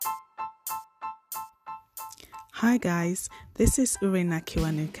Hi guys, this is Urena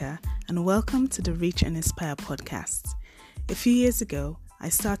Kiwanuka and welcome to the Reach and Inspire podcast. A few years ago, I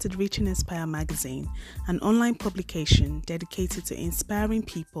started Reach and Inspire magazine, an online publication dedicated to inspiring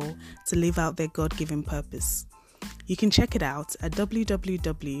people to live out their God-given purpose. You can check it out at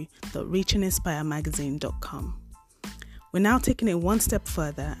www.reachandinspiremagazine.com. We're now taking it one step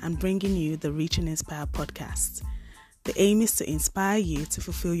further and bringing you the Reach and Inspire podcast. The aim is to inspire you to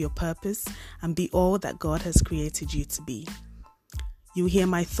fulfill your purpose and be all that God has created you to be. You'll hear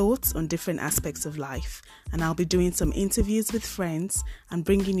my thoughts on different aspects of life, and I'll be doing some interviews with friends and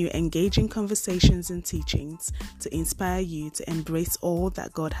bringing you engaging conversations and teachings to inspire you to embrace all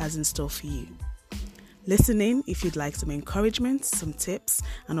that God has in store for you. Listen in if you'd like some encouragement, some tips,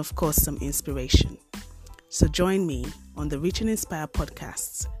 and of course some inspiration. So join me on the Reach and Inspire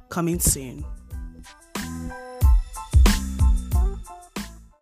podcasts, coming soon.